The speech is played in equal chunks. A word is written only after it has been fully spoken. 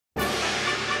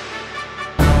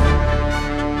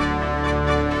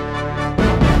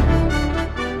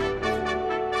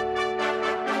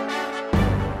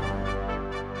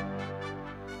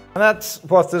And that's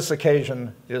what this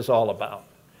occasion is all about.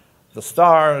 The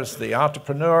stars, the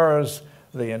entrepreneurs,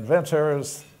 the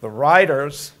inventors, the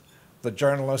writers, the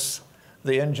journalists,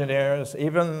 the engineers,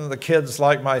 even the kids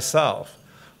like myself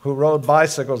who rode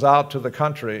bicycles out to the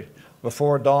country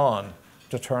before dawn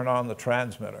to turn on the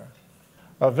transmitter.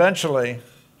 Eventually,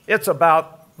 it's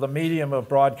about the medium of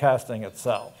broadcasting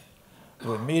itself,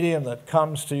 the medium that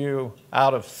comes to you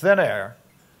out of thin air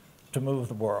to move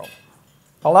the world.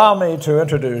 Allow me to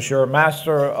introduce your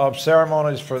Master of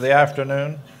Ceremonies for the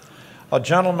afternoon, a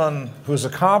gentleman whose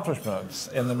accomplishments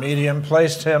in the medium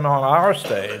placed him on our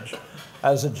stage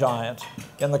as a giant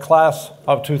in the class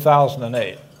of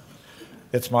 2008.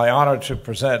 It's my honor to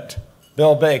present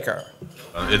Bill Baker.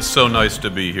 It's so nice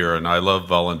to be here, and I love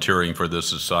volunteering for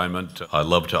this assignment. I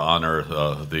love to honor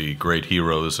the great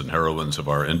heroes and heroines of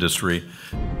our industry.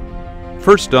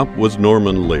 First up was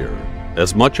Norman Lear,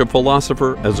 as much a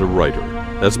philosopher as a writer,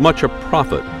 as much a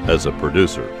prophet as a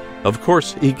producer. Of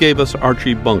course, he gave us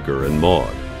Archie Bunker and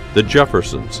Maude, the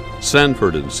Jeffersons,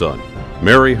 Sanford and Son,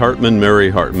 Mary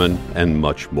Hartman, and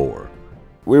much more.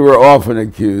 We were often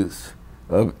accused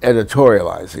of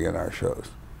editorializing in our shows.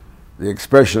 The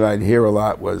expression I'd hear a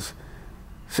lot was,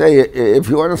 say, if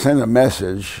you want to send a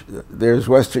message, there's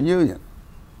Western Union.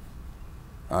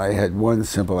 I had one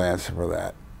simple answer for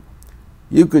that.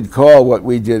 You could call what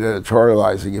we did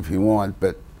editorializing if you want,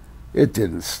 but it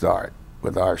didn't start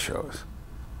with our shows.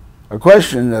 A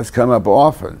question that's come up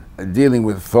often in dealing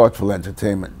with thoughtful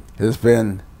entertainment has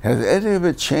been, has any of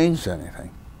it changed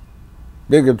anything?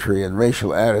 Bigotry and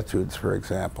racial attitudes, for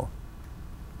example.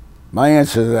 My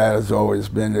answer to that has always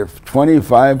been, if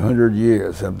 2,500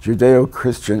 years of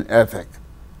Judeo-Christian ethic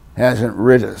hasn't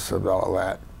rid us of all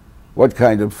that, what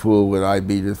kind of fool would I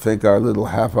be to think our little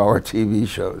half-hour TV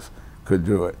shows could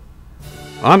do it?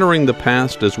 Honoring the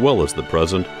past as well as the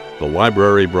present, the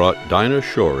library brought Dinah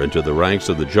Shore into the ranks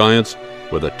of the Giants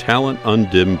with a talent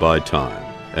undimmed by time,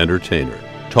 entertainer,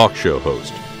 talk show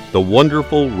host, the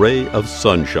wonderful ray of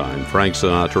sunshine Frank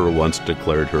Sinatra once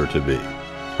declared her to be.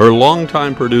 Her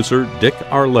longtime producer, Dick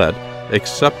Arlett,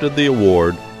 accepted the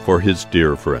award for his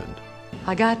dear friend.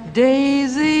 I got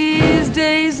daisies,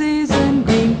 daisies in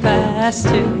green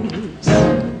pastures.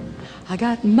 I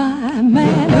got my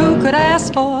man who could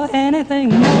ask for anything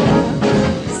more.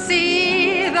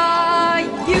 See the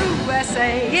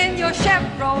USA in your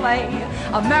Chevrolet.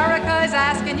 America is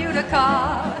asking you to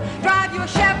come. Drive your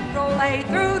Chevrolet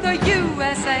through the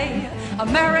USA.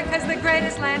 America's the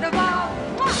greatest land of all.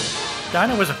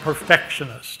 Dinah was a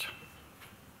perfectionist,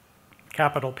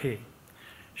 capital P.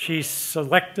 She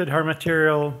selected her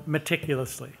material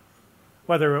meticulously,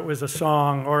 whether it was a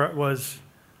song or it was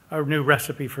a new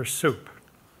recipe for soup.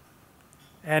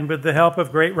 And with the help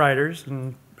of great writers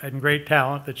and great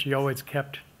talent that she always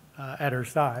kept at her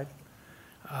side,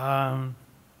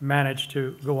 managed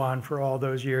to go on for all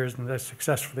those years and as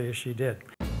successfully as she did.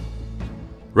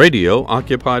 Radio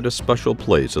occupied a special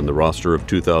place in the roster of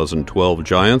 2012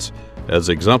 Giants, as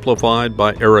exemplified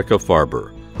by Erica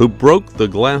Farber, who broke the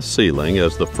glass ceiling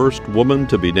as the first woman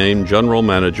to be named general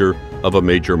manager of a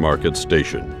major market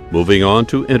station, moving on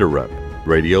to Interrep,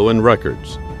 Radio and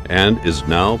Records, and is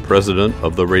now president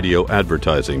of the Radio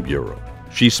Advertising Bureau.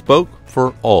 She spoke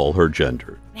for all her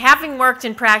gender. Having worked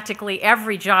in practically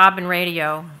every job in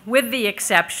radio, with the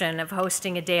exception of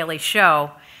hosting a daily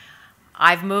show,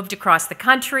 I've moved across the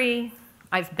country,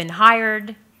 I've been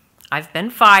hired, I've been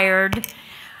fired,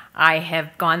 I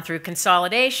have gone through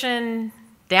consolidation,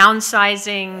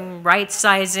 downsizing,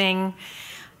 right-sizing,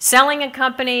 selling a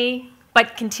company,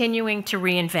 but continuing to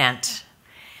reinvent.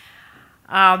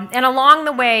 And along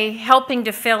the way, helping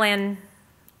to fill in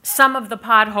some of the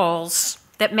potholes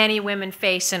that many women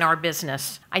face in our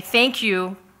business. I thank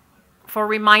you for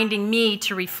reminding me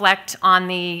to reflect on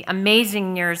the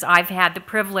amazing years I've had the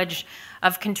privilege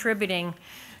of contributing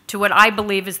to what I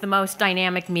believe is the most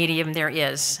dynamic medium there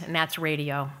is, and that's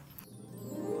radio.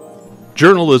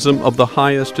 Journalism of the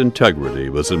highest integrity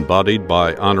was embodied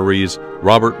by honorees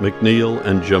Robert McNeil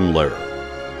and Jim Lear,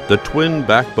 the twin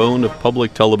backbone of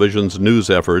public television's news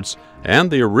efforts and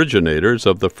the originators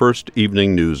of the first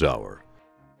evening news hour.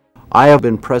 I have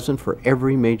been present for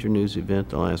every major news event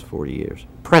the last 40 years.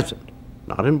 Present,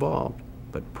 not involved,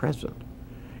 but present,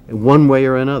 in one way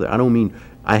or another. I don't mean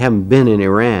I haven't been in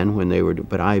Iran when they were,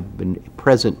 but I've been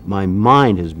present. My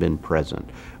mind has been present.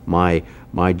 My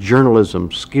journalism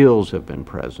skills have been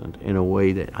present in a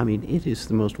way that, I mean, it is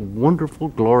the most wonderful,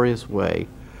 glorious way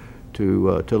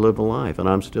to live a life, and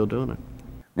I'm still doing it.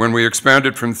 When we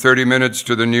expanded from 30 minutes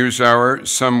to the news hour,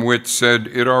 some wit said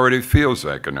it already feels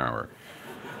like an hour.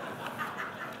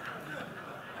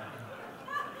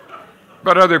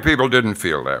 But other people didn't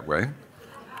feel that way.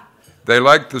 They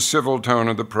liked the civil tone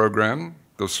of the program,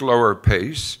 the slower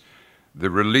pace, the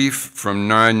relief from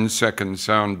 9-second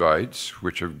sound bites,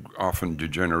 which have often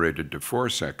degenerated to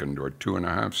 4-second or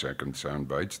 2.5-second sound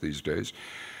bites these days,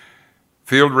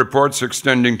 field reports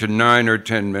extending to 9 or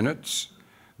 10 minutes,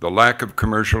 the lack of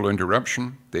commercial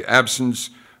interruption, the absence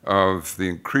of the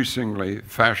increasingly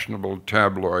fashionable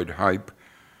tabloid hype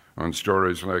on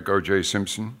stories like O.J.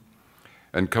 Simpson.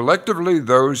 And collectively,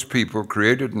 those people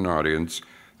created an audience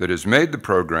that has made the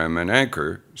program an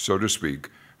anchor, so to speak,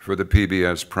 for the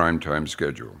PBS primetime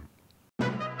schedule.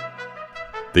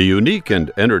 The unique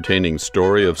and entertaining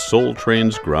story of Soul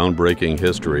Train's groundbreaking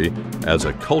history as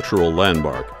a cultural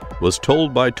landmark was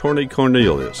told by Tony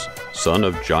Cornelius, son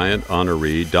of Giant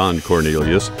honoree Don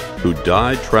Cornelius, who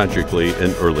died tragically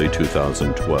in early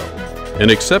 2012. In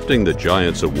accepting the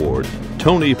Giants Award,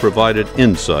 Tony provided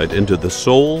insight into the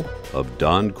soul of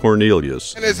Don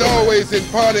Cornelius. And as always in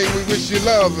parting, we wish you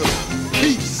love,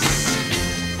 peace,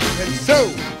 and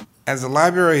so. As the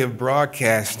Library of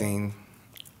Broadcasting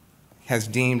has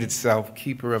deemed itself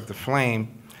Keeper of the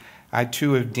Flame, I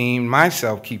too have deemed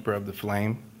myself Keeper of the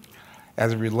Flame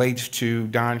as it relates to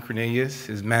Don Cornelius,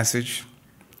 his message,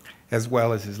 as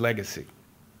well as his legacy.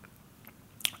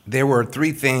 There were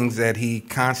 3 things that he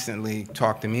constantly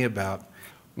talked to me about.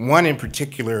 One in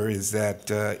particular is that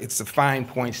it's the fine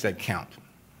points that count.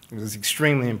 It was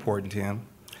extremely important to him.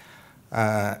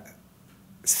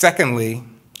 Secondly,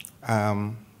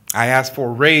 I asked for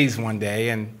a raise one day,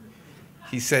 and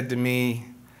he said to me,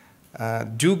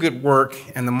 do good work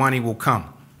and the money will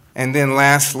come. And then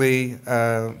lastly,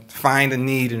 find a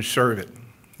need and serve it.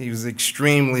 He was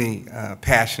extremely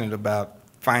passionate about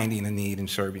finding a need and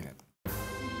serving it.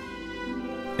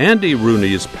 Andy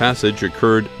Rooney's passage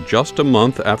occurred just a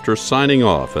month after signing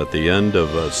off at the end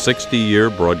of a 60-year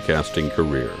broadcasting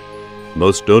career,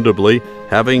 most notably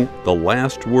having the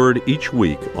last word each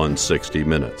week on 60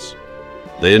 Minutes.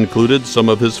 They included some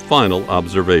of his final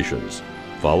observations,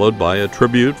 followed by a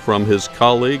tribute from his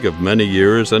colleague of many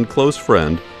years and close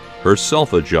friend,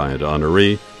 herself a Giant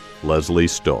honoree, Leslie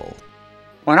Stoll.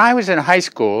 When I was in high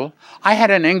school, I had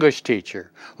an English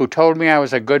teacher who told me I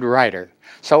was a good writer,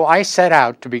 so I set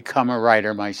out to become a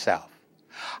writer myself.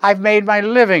 I've made my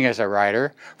living as a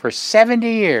writer for 70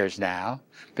 years now,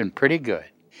 been pretty good.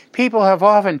 People have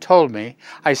often told me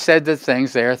I said the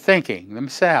things they are thinking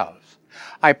themselves.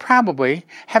 I probably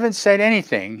haven't said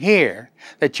anything here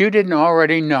that you didn't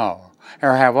already know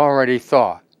or have already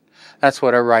thought. That's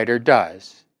what a writer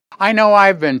does. I know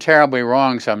I've been terribly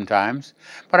wrong sometimes,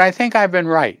 but I think I've been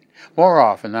right more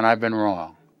often than I've been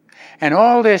wrong. And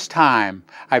all this time,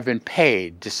 I've been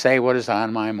paid to say what is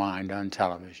on my mind on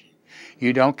television.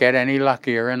 You don't get any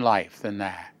luckier in life than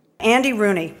that. Andy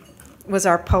Rooney was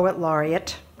our poet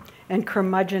laureate and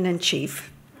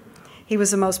curmudgeon-in-chief. He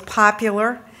was the most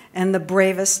popular and the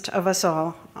bravest of us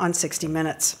all on 60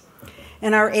 Minutes.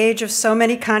 In our age of so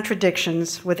many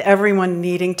contradictions, with everyone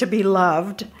needing to be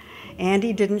loved,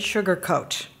 Andy didn't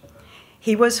sugarcoat.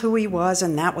 He was who he was,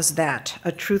 and that was that,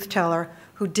 a truth-teller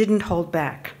who didn't hold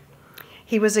back.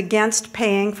 He was against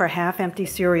paying for half-empty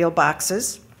cereal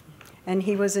boxes, and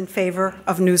he was in favor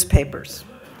of newspapers.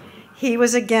 He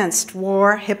was against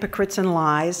war, hypocrites, and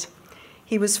lies.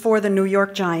 He was for the New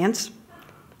York Giants,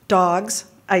 dogs,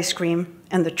 ice cream,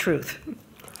 and the truth.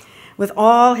 With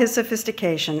all his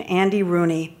sophistication, Andy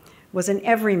Rooney was an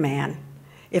everyman,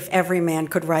 if every man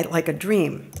could write like a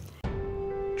dream.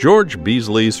 George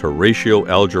Beasley's Horatio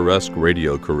Alger-esque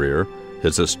radio career,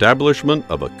 his establishment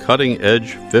of a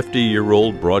cutting-edge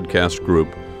 50-year-old broadcast group,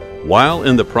 while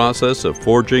in the process of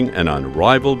forging an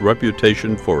unrivaled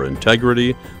reputation for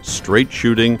integrity, straight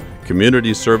shooting,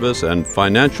 community service, and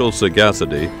financial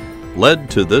sagacity, led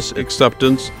to this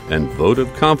acceptance and vote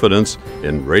of confidence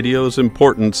in radio's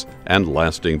importance and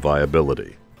lasting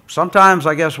viability. Sometimes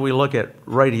I guess we look at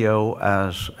radio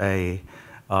as a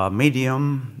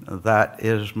medium that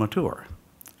is mature,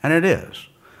 and it is.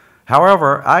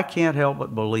 However, I can't help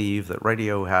but believe that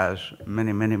radio has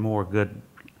many, many more good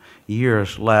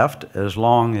years left as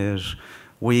long as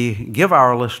we give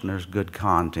our listeners good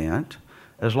content,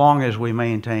 as long as we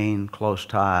maintain close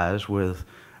ties with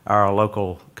our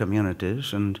local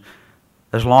communities, and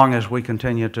as long as we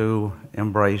continue to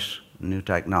embrace new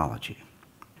technology.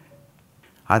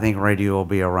 I think radio will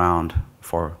be around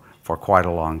for quite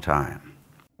a long time.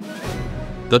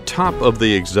 The top of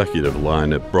the executive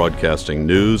line of broadcasting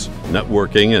news,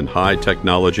 networking, and high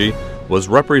technology was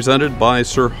represented by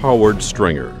Sir Howard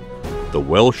Stringer, the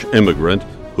Welsh immigrant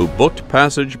who booked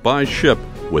passage by ship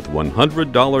with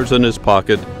 $100 in his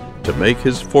pocket to make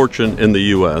his fortune in the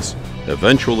U.S.,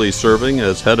 eventually serving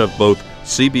as head of both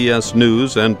CBS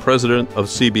News and president of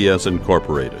CBS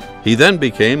Incorporated. He then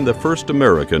became the first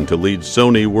American to lead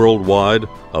Sony worldwide,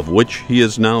 of which he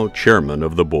is now chairman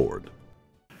of the board.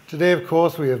 Today, of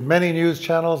course, we have many news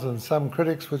channels, and some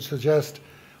critics would suggest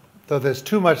that there's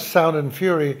too much sound and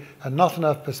fury and not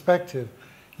enough perspective.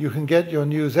 You can get your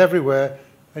news everywhere,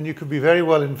 and you could be very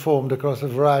well informed across a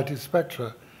variety of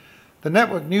spectra. The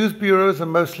network news bureaus are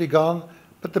mostly gone,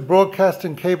 but the broadcast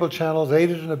and cable channels,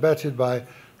 aided and abetted by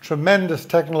tremendous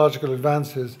technological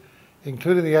advances,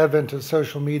 including the advent of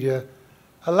social media,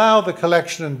 allow the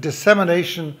collection and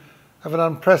dissemination of an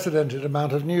unprecedented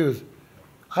amount of news.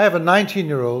 I have a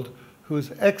 19-year-old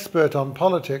who's expert on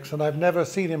politics, and I've never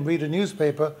seen him read a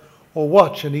newspaper or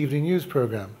watch an evening news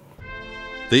program.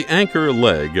 The anchor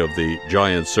leg of the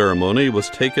giant ceremony was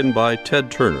taken by Ted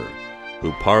Turner,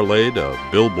 who parlayed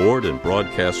a billboard and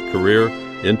broadcast career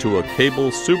into a cable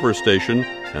superstation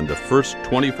and the first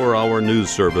 24-hour news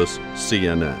service,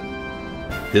 CNN.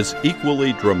 His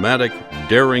equally dramatic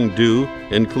daring do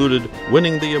included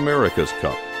winning the America's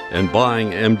Cup and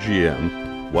buying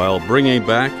MGM, while bringing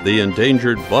back the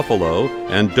endangered buffalo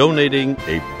and donating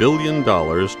 $1 billion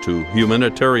to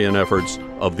humanitarian efforts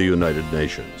of the United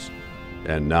Nations.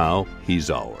 And now he's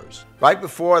ours. Right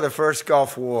before the first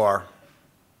Gulf War,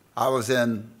 I was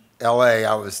in LA.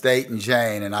 I was dating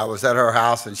Jane, and I was at her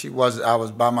house, and I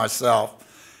was by myself.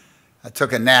 I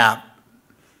took a nap.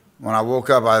 When I woke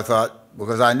up, I thought,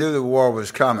 because I knew the war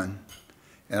was coming,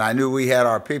 and I knew we had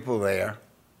our people there,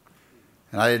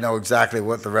 and I didn't know exactly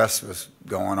what the rest was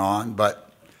going on, but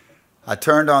I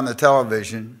turned on the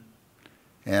television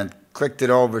and clicked it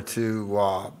over to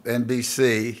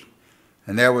NBC,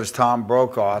 and there was Tom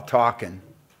Brokaw talking.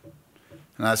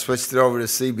 And I switched it over to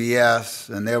CBS,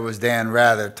 and there was Dan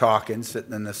Rather talking,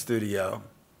 sitting in the studio.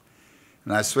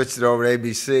 And I switched it over to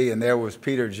ABC, and there was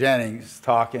Peter Jennings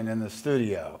talking in the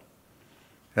studio.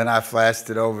 Then I flashed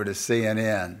it over to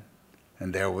CNN,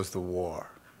 and there was the war.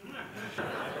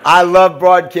 I love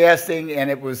broadcasting, and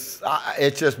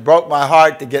it just broke my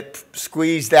heart to get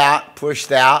squeezed out,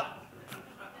 pushed out.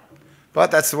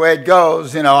 But that's the way it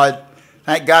goes. You know,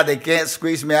 thank God they can't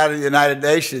squeeze me out of the United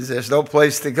Nations. There's no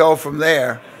place to go from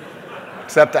there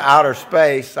except to outer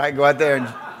space. I can go out there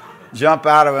and jump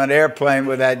out of an airplane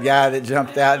with that guy that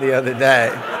jumped out the other day.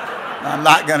 I'm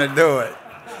not going to do it.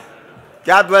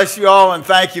 God bless you all, and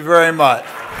thank you very much.